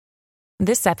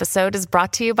This episode is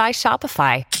brought to you by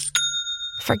Shopify.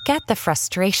 Forget the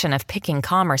frustration of picking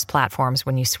commerce platforms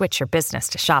when you switch your business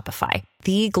to Shopify,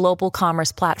 the global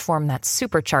commerce platform that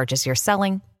supercharges your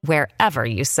selling wherever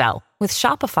you sell. With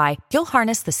Shopify, you'll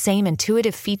harness the same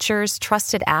intuitive features,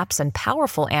 trusted apps, and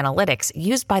powerful analytics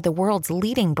used by the world's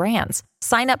leading brands.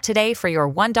 Sign up today for your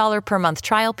 $1 per month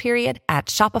trial period at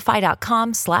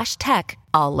shopify.com/tech,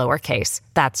 all lowercase.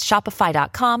 That's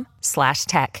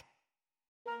shopify.com/tech.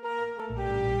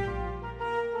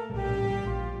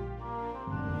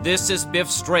 This is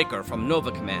Biff Straker from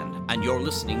Nova Command, and you're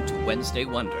listening to Wednesday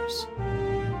Wonders.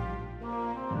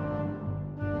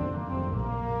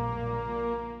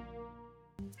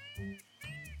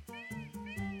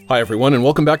 Hi everyone, and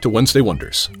welcome back to Wednesday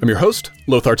Wonders. I'm your host,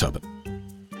 Lothar Tuppen.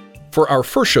 For our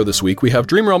first show this week, we have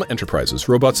Dream Realm Enterprises,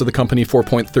 Robots of the Company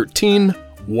 4.13,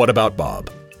 What About Bob?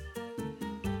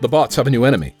 The bots have a new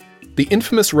enemy, the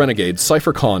infamous renegade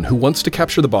Cypher Khan, who wants to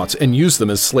capture the bots and use them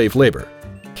as slave labor.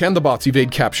 Can the bots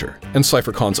evade capture, and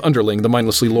Cypher Khan's underling, the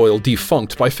mindlessly loyal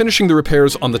Defunct, by finishing the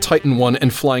repairs on the Titan 1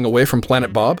 and flying away from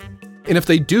Planet Bob? And if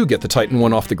they do get the Titan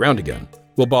 1 off the ground again,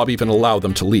 will Bob even allow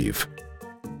them to leave?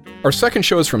 Our second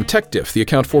show is from TechDiff, the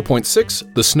account 4.6,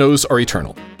 The Snows Are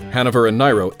Eternal. Hanover and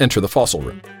Nairo enter the fossil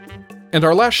room. And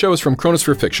our last show is from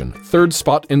Chronosphere Fiction, Third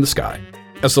Spot in the Sky.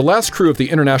 As the last crew of the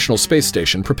International Space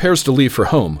Station prepares to leave for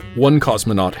home, one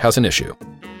cosmonaut has an issue.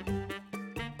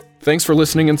 Thanks for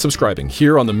listening and subscribing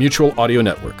here on the Mutual Audio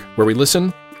Network, where we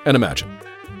listen and imagine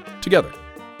together.